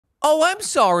Oh, I'm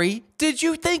sorry. Did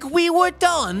you think we were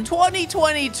done?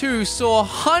 2022 saw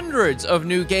hundreds of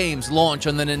new games launch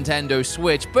on the Nintendo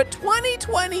Switch, but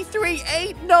 2023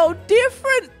 ain't no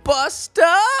different, Buster.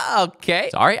 Okay.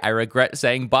 Sorry, I regret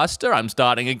saying Buster. I'm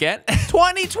starting again.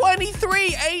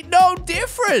 2023 ain't no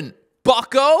different,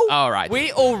 bucko. All right.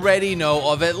 We already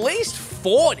know of at least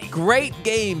 40 great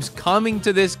games coming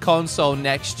to this console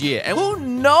next year. And who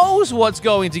knows what's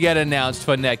going to get announced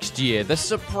for next year? The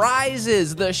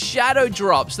surprises, the shadow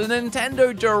drops, the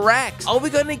Nintendo Directs. Are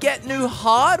we going to get new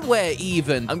hardware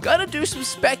even? I'm going to do some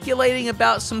speculating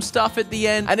about some stuff at the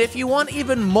end. And if you want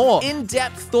even more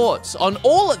in-depth thoughts on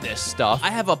all of this stuff, I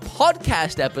have a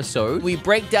podcast episode. We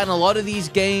break down a lot of these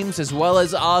games as well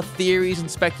as our theories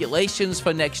and speculations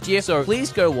for next year. So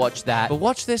please go watch that. But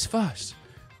watch this first.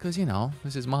 Because, you know,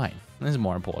 this is mine. This is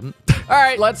more important. All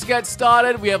right, let's get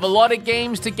started. We have a lot of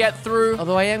games to get through,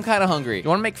 although I am kind of hungry. You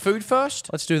want to make food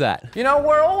first? Let's do that. You know,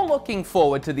 we're all looking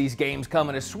forward to these games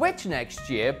coming to Switch next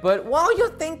year, but while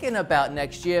you're thinking about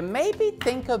next year, maybe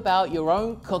think about your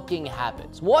own cooking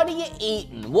habits. What are you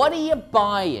eating? What are you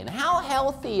buying? How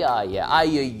healthy are you? Are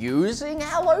you using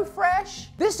HelloFresh?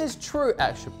 This is true.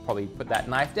 I should probably put that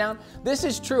knife down. This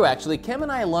is true, actually. Kim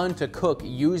and I learned to cook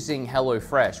using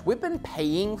HelloFresh. We've been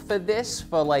paying for this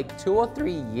for like 2 or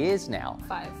 3 years now.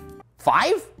 5.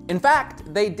 5? In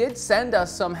fact, they did send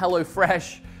us some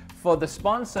HelloFresh for the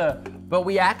sponsor, but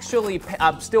we actually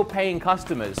are still paying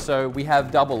customers, so we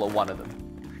have double of one of them.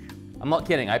 I'm not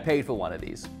kidding, I paid for one of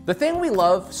these. The thing we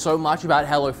love so much about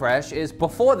HelloFresh is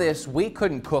before this, we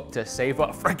couldn't cook to save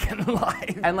our freaking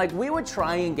life. And like, we would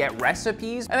try and get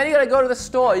recipes, and then you gotta go to the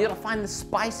store, you gotta find the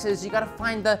spices, you gotta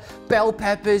find the bell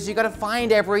peppers, you gotta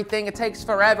find everything, it takes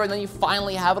forever, and then you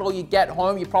finally have it, or you get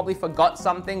home, you probably forgot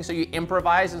something, so you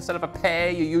improvise. Instead of a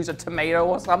pear, you use a tomato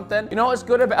or something. You know what's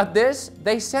good about this?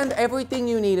 They send everything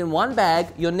you need in one bag,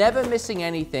 you're never missing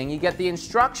anything, you get the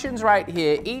instructions right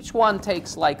here, each one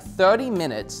takes like 30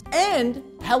 minutes, and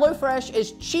HelloFresh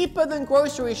is cheaper than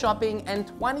grocery shopping and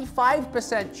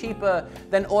 25% cheaper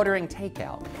than ordering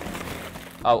takeout.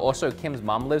 Oh, also Kim's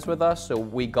mom lives with us, so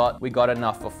we got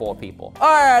enough for 4 people.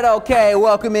 All right, okay,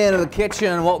 welcome into the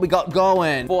kitchen. What we got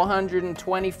going?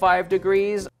 425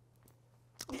 degrees.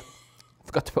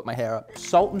 Forgot to put my hair up.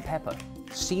 Salt and pepper.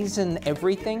 Season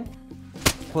everything.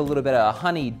 Put a little bit of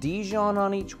honey Dijon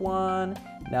on each one.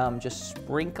 Now I'm just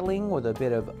sprinkling with a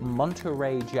bit of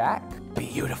Monterey Jack.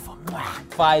 Beautiful.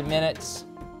 5 minutes.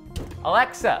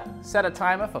 Alexa, set a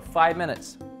timer for 5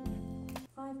 minutes.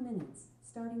 5 minutes,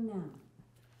 starting now.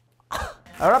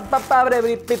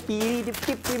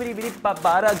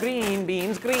 Green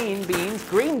beans, green beans,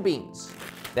 green beans.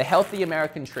 The healthy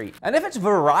American treat. And if it's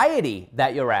variety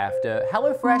that you're after,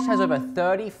 HelloFresh has over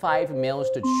 35 meals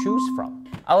to choose from.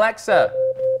 Alexa,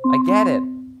 I get it.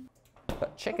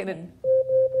 But chicken and...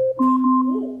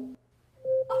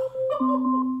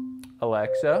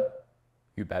 Alexa,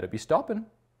 you better be stopping.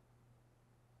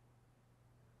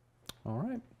 All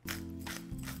right.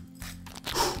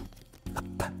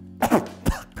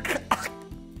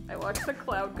 I watched the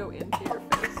cloud go into your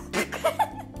face.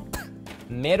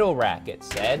 Middle rack, it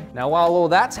said. Now, while all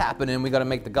that's happening, we gotta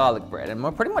make the garlic bread, and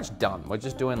we're pretty much done. We're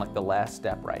just doing like the last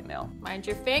step right now. Mind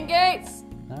your fingers.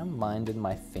 I'm minding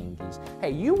my fingers.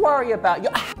 Hey, you worry about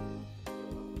your...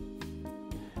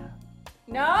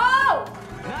 No!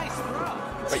 Nice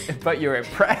throw. But you're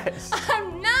impressed.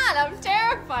 I'm not. I'm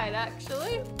terrified,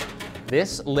 actually.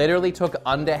 This literally took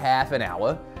under half an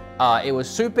hour. It was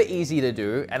super easy to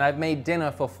do, and I've made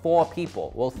dinner for 4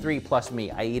 people. Well, 3 plus me,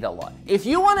 I eat a lot. If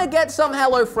you wanna get some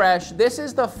HelloFresh, this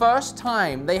is the first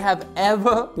time they have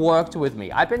ever worked with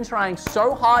me. I've been trying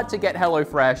so hard to get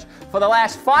HelloFresh for the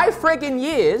last 5 friggin'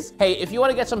 years. Hey, if you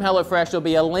wanna get some HelloFresh, there'll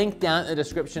be a link down in the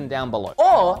description down below.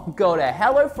 Or go to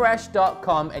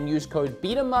HelloFresh.com and use code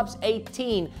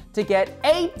BeatEmUps18 to get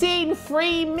 18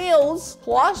 free meals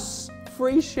plus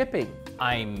free shipping.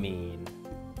 I mean,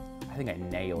 I think I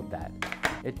nailed that.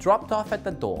 It dropped off at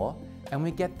the door, and we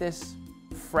get this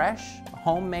fresh,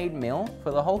 homemade meal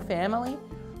for the whole family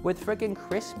with freaking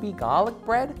crispy garlic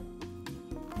bread.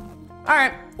 All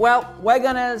right, well, we're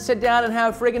gonna sit down and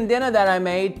have friggin' dinner that I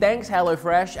made. Thanks,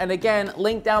 HelloFresh. And again,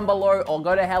 link down below, or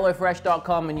go to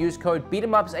HelloFresh.com and use code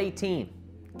BeatEmUps18.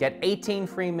 Get 18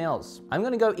 free meals. I'm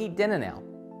gonna go eat dinner now.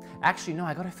 Actually, no,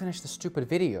 I gotta finish the stupid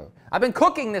video. I've been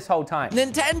cooking this whole time.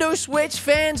 Nintendo Switch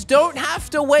fans don't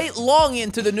have to wait long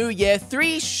into the new year.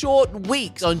 3 short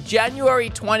weeks. On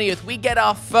January 20th, we get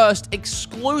our first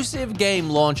exclusive game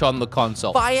launch on the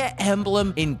console. Fire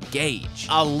Emblem Engage.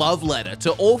 A love letter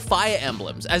to all Fire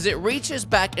Emblems as it reaches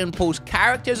back and pulls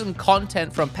characters and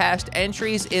content from past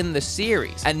entries in the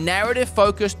series. A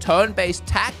narrative-focused, turn-based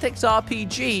tactics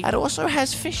RPG that also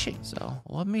has fishing. So,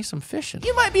 love me some fishing.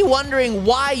 You might be wondering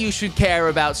why you should care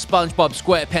about SpongeBob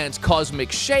SquarePants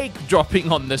Cosmic Shake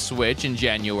dropping on the Switch in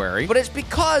January, but it's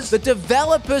because the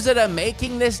developers that are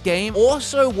making this game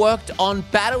also worked on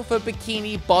Battle for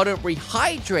Bikini Bottom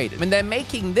Rehydrated, and they're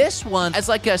making this one as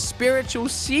like a spiritual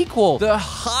sequel. The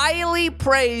highly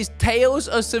praised Tales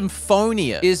of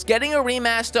Symphonia is getting a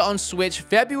remaster on Switch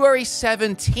February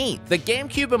 17th. The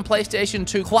GameCube and PlayStation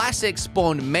 2 classics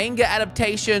spawned manga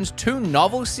adaptations, 2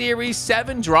 novel series,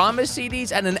 7 drama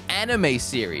CDs, and an anime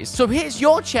series. So here's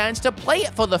your chance to play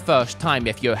it for the first time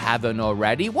if you haven't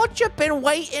already. What you been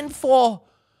waiting for?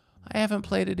 I haven't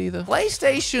played it either.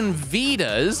 PlayStation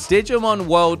Vita's Digimon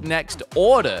World Next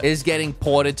Order is getting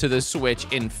ported to the Switch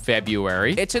in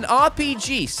February. It's an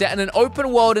RPG set in an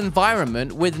open world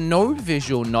environment with no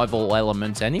visual novel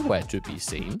elements anywhere to be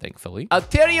seen, thankfully.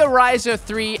 Alteria Riser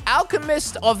 3,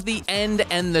 Alchemist of the End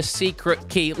and the Secret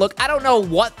Key. Look, I don't know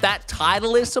what that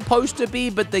title is supposed to be,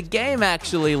 but the game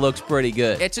actually looks pretty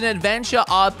good. It's an adventure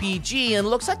RPG and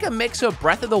looks like a mix of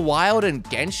Breath of the Wild and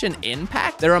Genshin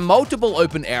Impact. There are multiple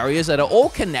open areas that are all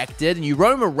connected, and you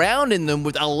roam around in them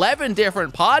with 11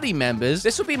 different party members.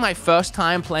 This will be my first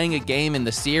time playing a game in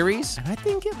the series, and I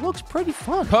think it looks pretty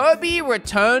fun. Kirby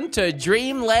Return to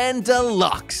Dreamland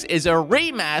Deluxe is a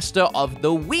remaster of the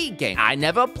Wii game. I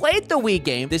never played the Wii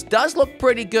game. This does look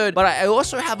pretty good, but I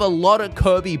also have a lot of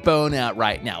Kirby burnout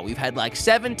right now. We've had like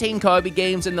 17 Kirby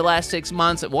games in the last 6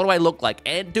 months. What do I look like,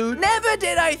 Ant Dude? Never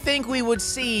did I think we would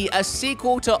see a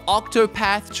sequel to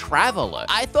Octopath Traveler.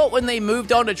 I thought when they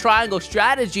moved on to Triangle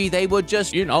Strategy, they would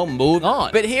just, you know, move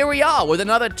on. But here we are with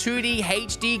another 2D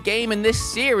HD game in this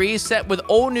series set with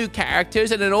all new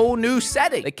characters and an all new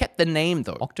setting. They kept the name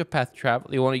though. Octopath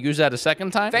Traveler. You want to use that a second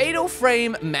time? Fatal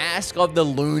Frame Mask of the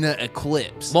Lunar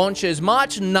Eclipse launches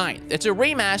March 9th. It's a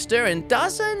remaster and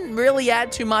doesn't really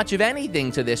add too much of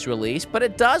anything to this release, but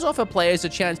it does offer players a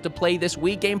chance to play this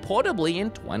Wii game portably in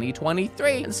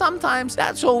 2023. And sometimes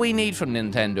that's all we need from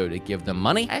Nintendo to give them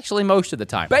money. Actually, most of the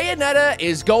time. Bayonetta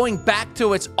is going back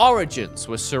to its origins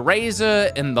with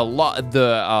Cereza and the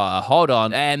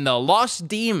Lost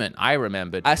Demon, I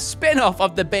remembered. A spin-off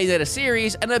of the Bayonetta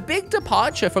series and a big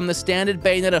departure from the standard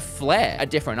Bayonetta flair. A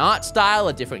different art style,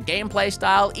 a different gameplay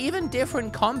style, even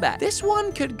different combat. This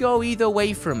one could go either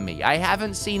way from me. I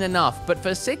haven't seen enough, but for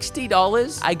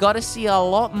 $60, I gotta see a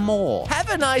lot more. Have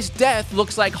a Nice Death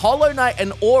looks like Hollow Knight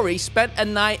and Ori spent a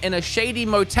night in a shady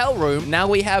motel room. Now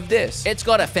we have this. It's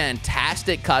got a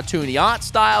fantastic cartoony art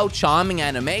style, charming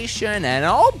animation, and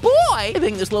oh boy, I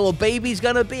think this little baby's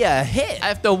gonna be a hit.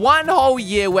 After 1 whole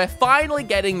year, we're finally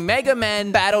getting Mega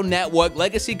Man Battle Network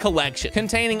Legacy Collection,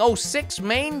 containing 6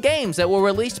 main games that were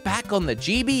released back on the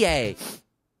GBA.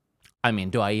 I mean,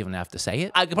 do I even have to say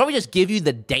it? I could probably just give you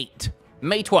the date.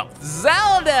 May 12th.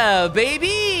 Zelda,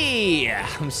 baby!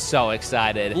 I'm so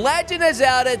excited. Legend of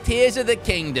Zelda Tears of the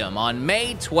Kingdom on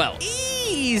May 12th.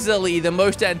 Easily the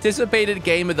most anticipated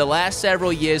game of the last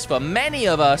several years for many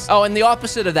of us. Oh, and the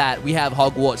opposite of that, we have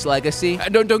Hogwarts Legacy.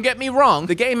 Don't get me wrong,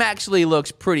 the game actually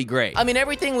looks pretty great. I mean,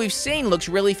 everything we've seen looks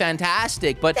really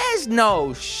fantastic, but there's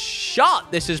no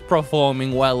shot this is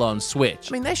performing well on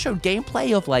Switch. I mean, they showed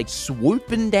gameplay of like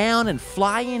swooping down and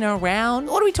flying around.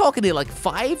 What are we talking here, like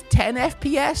 5, 10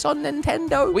 FPS on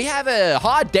Nintendo? We have a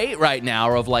hard date right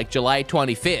now of like July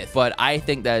 25th, but I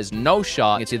think there's no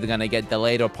shot it's either gonna get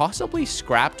delayed or possibly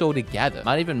scrapped altogether.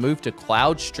 Might even move to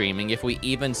cloud streaming if we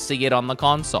even see it on the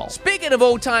console. Speaking of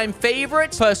all-time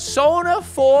favorites, Persona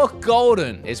 4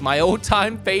 Golden is my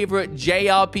all-time favorite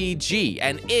JRPG,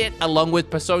 and it, along with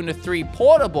Persona 3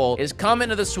 Portable, is coming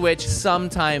to the Switch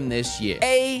sometime this year.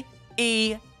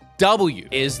 AEW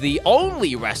is the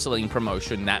only wrestling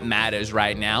promotion that matters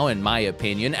right now, in my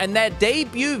opinion, and their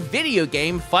debut video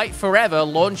game, Fight Forever,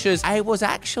 launches. I was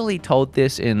actually told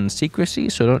this in secrecy,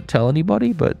 so don't tell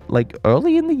anybody, but like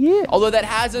early in the year. Although that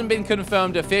hasn't been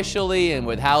confirmed officially, and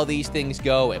with how these things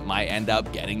go, it might end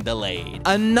up getting delayed.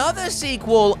 Another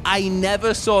sequel I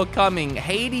never saw coming,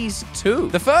 Hades 2.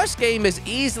 The first game is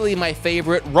easily my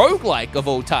favorite roguelike of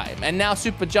all time, and now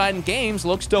Supergiant Games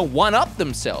looks to one-up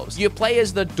themselves. You play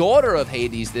as the daughter order of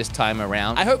Hades this time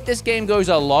around. I hope this game goes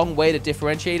a long way to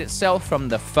differentiate itself from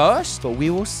the first, but we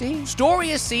will see.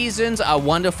 Story of Seasons, A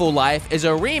Wonderful Life is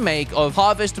a remake of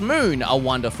Harvest Moon, A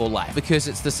Wonderful Life, because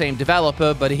it's the same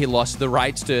developer, but he lost the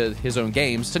rights to his own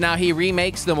games. So now he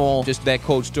remakes them all, just they're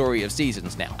called Story of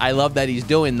Seasons now. I love that he's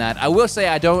doing that. I will say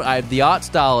the art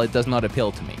style, it does not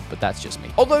appeal to me, but that's just me.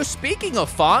 Although speaking of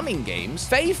farming games,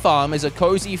 Fae Farm is a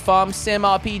cozy farm sim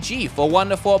RPG for 1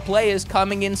 to 4 players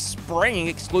coming in spring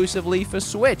exclusively for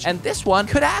Switch. And this one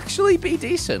could actually be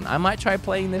decent. I might try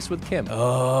playing this with Kim.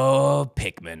 Oh,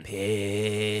 Pikmin.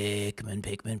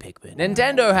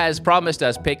 Nintendo has promised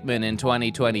us Pikmin in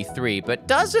 2023, but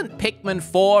doesn't Pikmin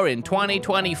 4 in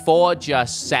 2024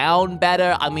 just sound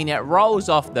better? I mean, it rolls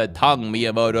off the tongue,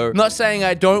 Miyamoto. I'm not saying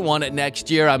I don't want it next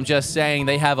year. I'm just saying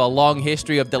they have a long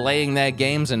history of delaying their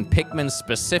games, and Pikmin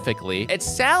specifically. It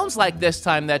sounds like this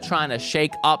time they're trying to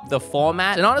shake up the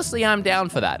format, and honestly, I'm down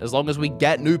for that, as long as we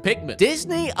get new Pikmin.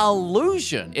 Disney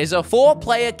Illusion is a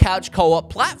 4-player couch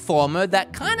co-op platformer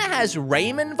that kind of has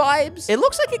Rayman vibes. It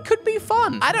looks like it could be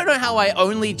fun. I don't know how I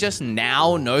only just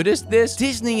now noticed this.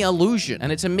 Disney Illusion,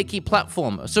 and it's a Mickey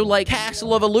platformer. So like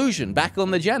Castle of Illusion back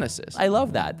on the Genesis. I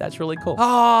love that. That's really cool.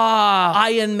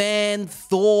 Iron Man,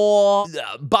 Thor,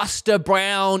 Buster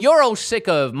Brown. You're all sick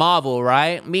of Marvel,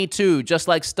 right? Me too, just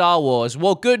like Star Wars.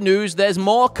 Well, good news, there's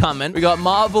more coming. We got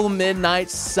Marvel Midnight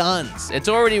Suns. It's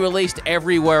already released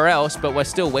everywhere else, but we're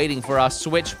still waiting for our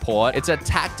Switch port. It's a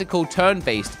tactical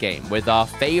turn-based game with our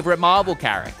favorite Marvel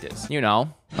characters. You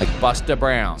know, like Buster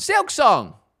Brown. Silk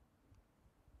Song!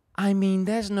 I mean,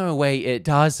 there's no way it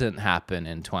doesn't happen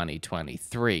in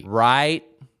 2023, right?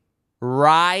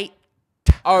 Right?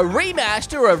 A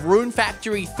remaster of Rune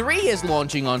Factory 3 is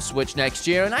launching on Switch next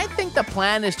year, and I think the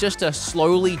plan is just to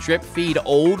slowly drip feed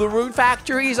all the Rune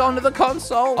Factories onto the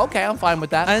console. Okay, I'm fine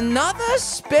with that. Another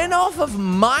spin-off of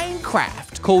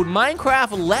Minecraft called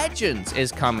Minecraft Legends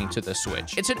is coming to the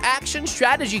Switch. It's an action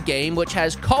strategy game which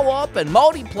has co-op and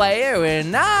multiplayer,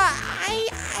 and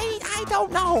I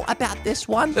don't know about this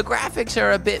one. The graphics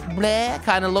are a bit bleh,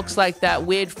 kind of looks like that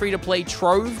weird free-to-play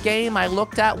Trove game I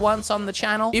looked at once on the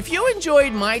channel. If you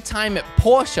enjoyed My Time at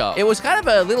Portia, it was kind of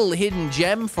a little hidden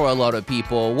gem for a lot of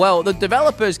people. Well, the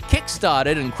developers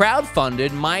kickstarted and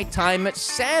crowdfunded My Time at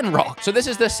Sandrock. So this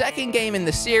is the second game in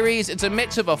the series. It's a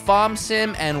mix of a farm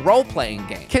sim and role-playing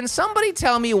game. Can somebody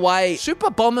tell me why Super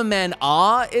Bomberman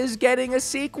R is getting a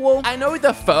sequel? I know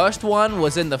the first one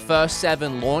was in the first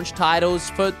 7 launch titles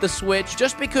for the Switch.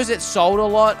 Just because it sold a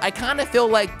lot, I kind of feel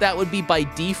like that would be by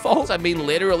default. I mean,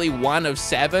 literally 1 of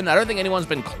 7. I don't think anyone's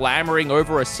been clamoring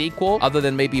over a sequel, other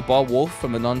than maybe Bob Wolf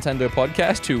from the Nintendo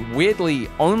podcast, who weirdly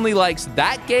only likes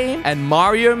that game and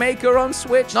Mario Maker on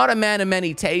Switch. Not a man of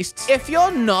many tastes. If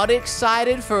you're not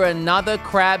excited for another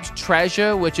Crab's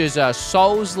Treasure, which is a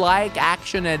Souls-like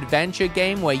action-adventure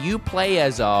game where you play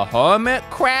as a hermit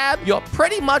crab, you're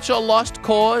pretty much a lost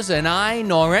cause, and I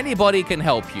nor anybody can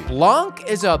help you. Blanc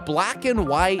is a black and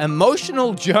white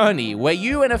emotional journey where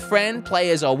you and a friend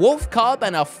play as a wolf cub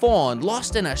and a fawn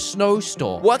lost in a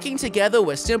snowstorm. Working together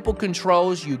with simple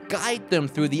controls, you guide them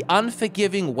through the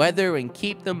unforgiving weather and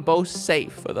keep them both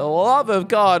safe. For the love of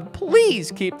God,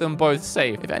 please keep them both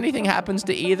safe. If anything happens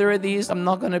to either of these, I'm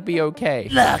not gonna be okay.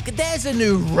 Look, there's a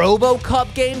new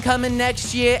RoboCop game coming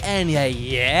next year, and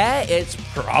yeah, it's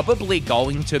probably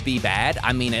going to be bad.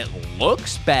 I mean, it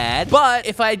looks bad, but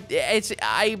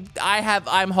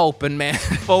I'm hoping, man.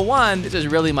 For one, this is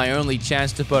really my only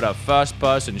chance to put a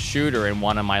first-person shooter in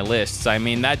one of my lists. I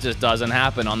mean, that just doesn't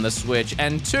happen on the Switch.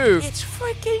 And 2, it's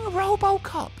freaking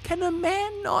RoboCop. Can a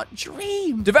man not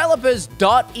dream? Developers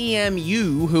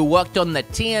 .emu, who worked on the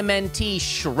TMNT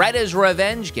Shredder's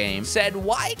Revenge game, said,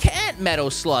 why can't Metal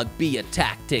Slug be a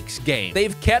tactics game?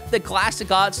 They've kept the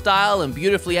classic art style and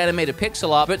beautifully animated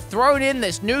pixel art, but thrown in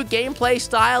this new gameplay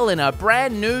style and a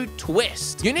brand new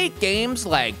twist. Unique games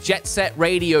like Jet Set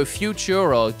Radio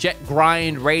Future or Jet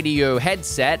Grind Radio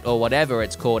Headset, or whatever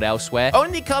it's called elsewhere,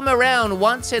 only come around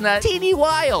once in a teeny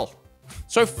while.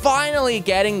 So finally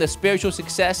getting the spiritual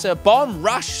successor, Bomb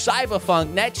Rush Cyberpunk,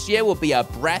 next year will be a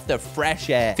breath of fresh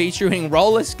air, featuring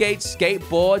roller skates,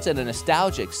 skateboards, and a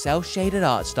nostalgic cel-shaded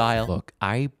art style. Look,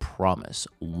 I promise,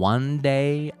 one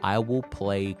day I will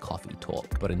play Coffee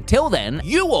Talk. But until then,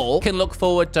 you all can look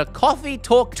forward to Coffee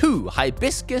Talk 2,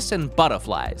 Hibiscus and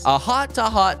Butterflies, a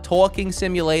heart-to-heart talking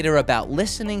simulator about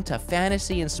listening to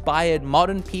fantasy-inspired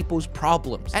modern people's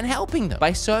problems and helping them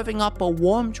by serving up a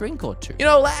warm drink or two. You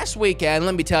know, last weekend,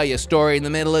 let me tell you a story in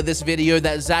the middle of this video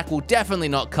that Zach will definitely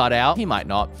not cut out. He might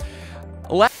not.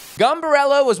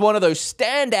 Gumbarella was one of those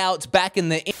standouts back in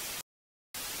the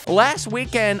Last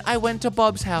weekend, I went to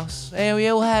Bob's house, and we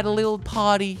all had a little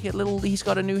party. He's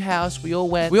got a new house. We all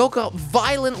went. We all got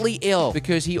violently ill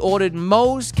because he ordered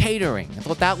Moe's Catering. I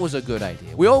thought that was a good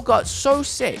idea. We all got so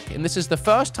sick, and this is the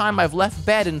first time I've left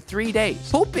bed in 3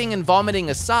 days. Pooping and vomiting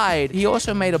aside, he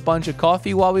also made a bunch of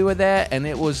coffee while we were there, and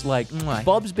it was like, mwah.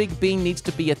 Bob's Big Bean needs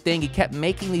to be a thing. He kept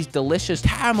making these delicious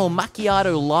caramel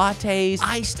macchiato lattes,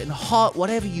 iced and hot,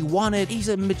 whatever you wanted. He's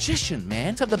a magician,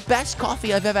 man. It's the best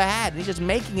coffee I've ever had, and he's just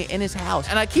making it in his house.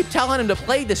 And I keep telling him to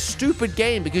play this stupid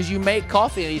game because you make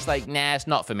coffee, and he's like, nah, it's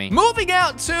not for me. Moving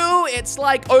Out 2, it's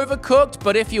like Overcooked,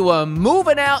 but if you were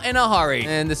moving out in a hurry.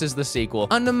 And this is the sequel.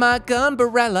 Under my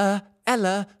umbrella,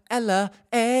 Ella,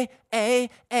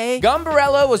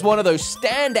 Gumbrella was one of those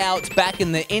standouts back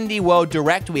in the Indie World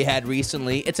Direct we had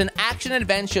recently. It's an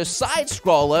action-adventure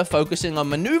side-scroller focusing on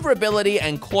maneuverability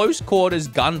and close-quarters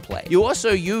gunplay. You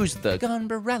also use the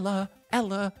Gumbrella,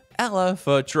 Ella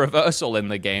for traversal in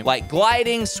the game, like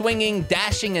gliding, swinging,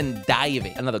 dashing, and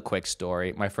diving. Another quick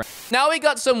story, my friend. Now we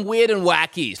got some weird and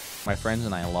wackies. My friends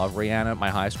and I love Rihanna,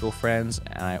 my high school friends,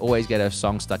 and I always get her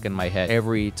song stuck in my head.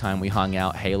 Every time we hung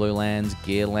out, Halo Lands,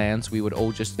 Gear Lands, we would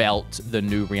all just belt the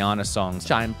new Rihanna songs.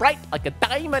 Shine bright like a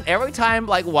diamond. Every time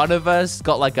like one of us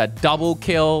got like a double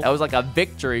kill, that was like a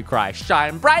victory cry.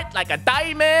 Shine bright like a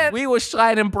diamond. We were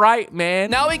shining bright, man.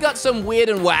 Now we got some weird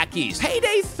and wackies.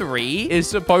 Payday 3 is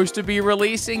supposed to be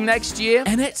releasing next year,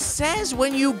 and it says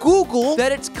when you Google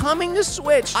that it's coming to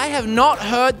Switch. I have not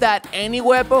heard that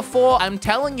anywhere before. I'm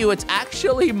telling you, it's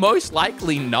actually most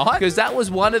likely not, because that was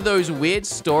one of those weird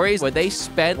stories where they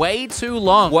spent way too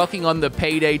long working on the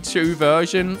Payday 2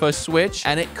 version for Switch,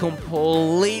 and it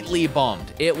completely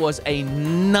bombed. It was a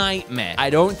nightmare. I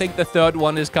don't think the third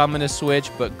one is coming to Switch,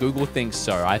 but Google thinks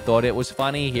so. I thought it was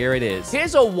funny. Here it is.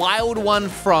 Here's a wild one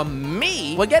from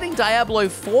me. We're getting Diablo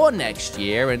 4 next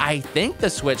year, and I think the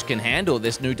Switch can handle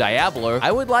this new Diablo.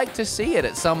 I would like to see it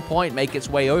at some point make its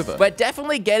way over. We're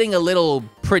definitely getting a little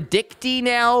predicty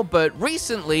now, but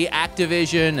recently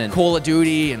Activision and Call of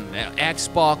Duty and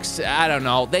Xbox, I don't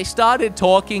know, they started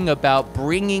talking about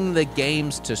bringing the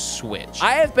games to Switch.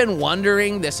 I have been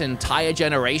wondering this entire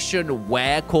generation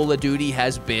where Call of Duty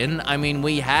has been. I mean,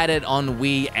 we had it on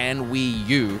Wii and Wii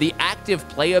U. The active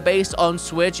player base on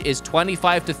Switch is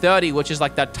 25 to 30, which is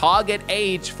like the target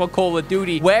age for Call of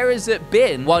Duty. Where has it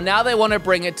been? Well, now they want to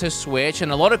bring it to Switch,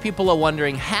 and a lot of people are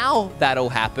wondering how that'll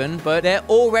happen, but they're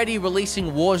already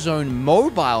releasing Warzone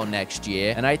Mobile next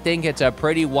year, and I think it's a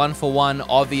pretty one-for-one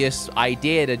obvious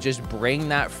idea to just bring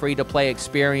that free-to-play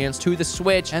experience to the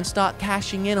Switch and start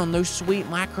cashing in on those sweet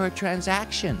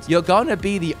microtransactions. You're gonna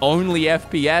be the only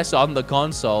FPS on the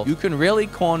console. You can really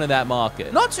corner that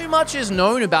market. Not too much is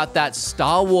known about that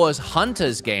Star Wars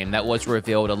Hunters game that was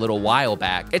revealed a little while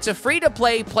back. It's a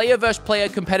free-to-play player-versus-player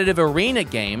competitive arena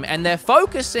game, and they're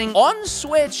focusing on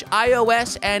Switch,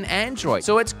 iOS, and Android.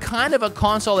 So it's kind of a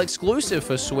console exclusive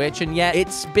for Switch, and yet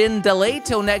it's been delayed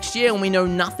till next year and we know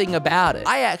nothing about it.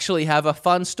 I actually have a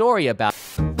fun story about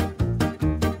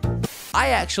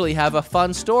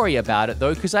it,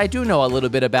 though, because I do know a little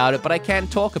bit about it, but I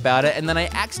can't talk about it, and then I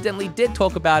accidentally did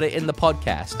talk about it in the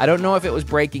podcast. I don't know if it was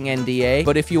breaking NDA,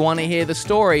 but if you want to hear the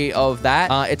story of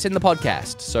that, it's in the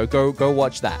podcast, so go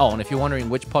watch that. Oh, and if you're wondering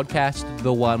which podcast,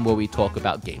 the one where we talk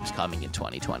about games coming in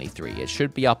 2023. It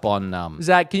should be up on,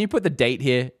 Zach, can you put the date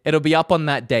here? It'll be up on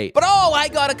that date. But oh, I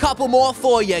got a couple more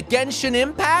for you. Genshin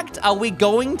Impact, are we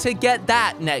going to get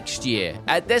that next year?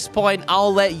 At this point,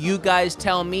 I'll let you guys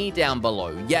tell me down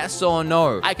below, yes or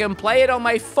no. I can play it on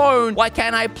my phone. Why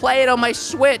can't I play it on my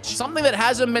Switch? Something that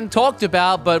hasn't been talked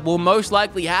about, but will most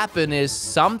likely happen, is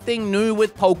something new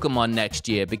with Pokemon next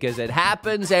year, because it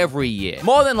happens every year.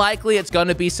 More than likely, it's going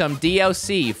to be some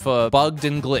DLC for Bugged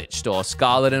and Glitched, or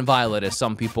Scarlet and Violet, as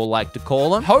some people like to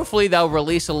call them. Hopefully, they'll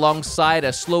release alongside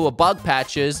a slew of bug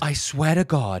patches. I swear to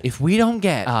God, if we don't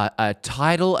get a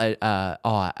title,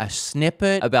 a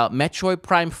snippet about Metroid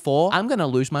Prime 4, I'm gonna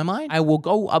lose my mind.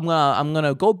 I'm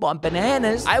gonna go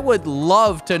bananas. I would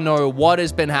love to know what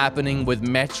has been happening with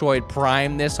Metroid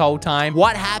Prime this whole time.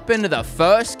 What happened to the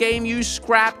first game you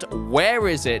scrapped? Where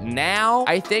is it now?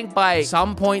 I think by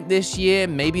some point this year,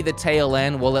 maybe the tail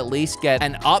end, we'll at least get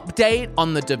an update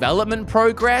on the development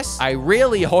progress. I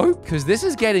really hope, because this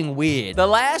is getting weird. The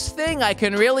last thing I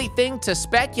can really think to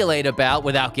speculate about,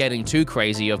 without getting too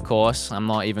crazy, of course, I'm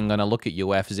not even gonna look at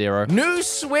you, F-Zero. New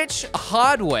Switch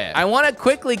hardware. I want to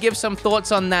quickly give some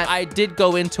thoughts on that. I did did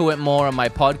go into it more on my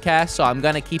podcast, so I'm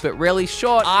gonna keep it really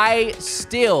short. I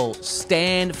still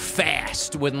stand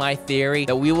fast with my theory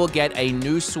that we will get a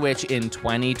new Switch in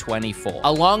 2024.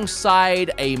 Alongside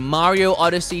a Mario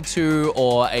Odyssey 2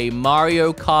 or a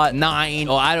Mario Kart 9,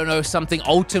 or I don't know, something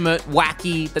ultimate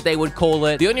wacky that they would call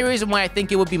it. The only reason why I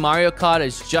think it would be Mario Kart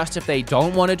is just if they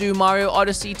don't want to do Mario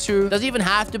Odyssey 2. Doesn't even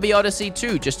have to be Odyssey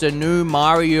 2, just a new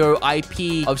Mario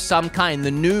IP of some kind. The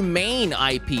new main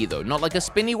IP though, not like a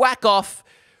spinny whack-off.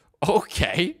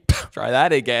 Okay. Try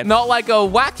that again. Not like a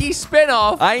wacky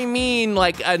spin-off. I mean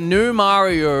like a new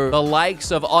Mario, the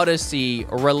likes of Odyssey,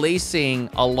 releasing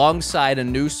alongside a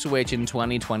new Switch in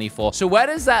 2024. So where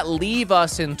does that leave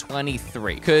us in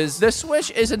 23? Because the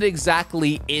Switch isn't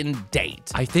exactly in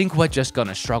date. I think we're just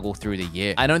gonna struggle through the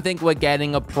year. I don't think we're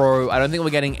getting a Pro. I don't think we're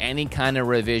getting any kind of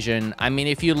revision. I mean,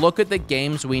 if you look at the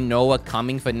games we know are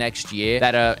coming for next year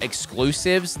that are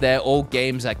exclusives, they're all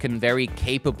games that can very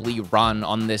capably run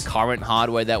on this current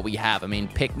hardware that we have. I mean,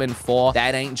 Pikmin 4,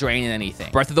 that ain't draining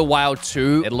anything. Breath of the Wild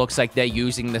 2, it looks like they're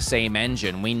using the same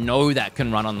engine. We know that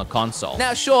can run on the console.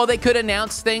 Now, sure, they could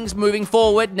announce things moving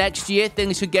forward. Next year,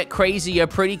 things could get crazier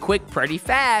pretty quick, pretty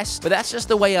fast, but that's just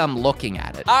the way I'm looking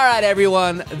at it. All right,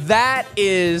 everyone, that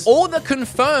is all the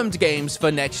confirmed games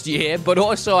for next year, but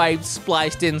also I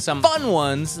spliced in some fun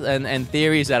ones and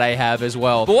theories that I have as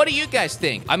well. But what do you guys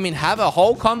think? I mean, have a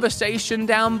whole conversation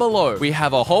down below. We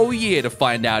have a whole year to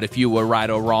find out if you were right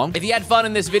or wrong. If you had fun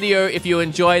in this video, if you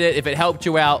enjoyed it, if it helped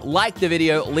you out, like the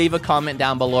video, leave a comment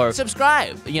down below.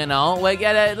 Subscribe, you know,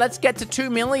 let's get to 2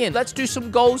 million. Let's do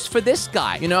some goals for this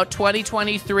guy. You know,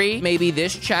 2023, maybe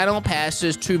this channel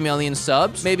passes 2 million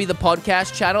subs. Maybe the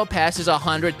podcast channel passes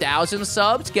 100,000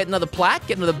 subs. Get another plaque,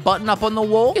 get another button up on the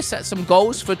wall. You set some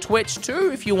goals for Twitch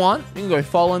too, if you want. You can go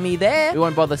follow me there. We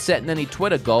won't bother setting any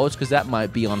Twitter goals because that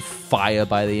might be on fire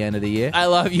by the end of the year. I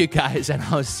love you guys, and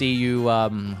I'll see you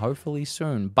hopefully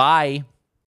soon. Bye.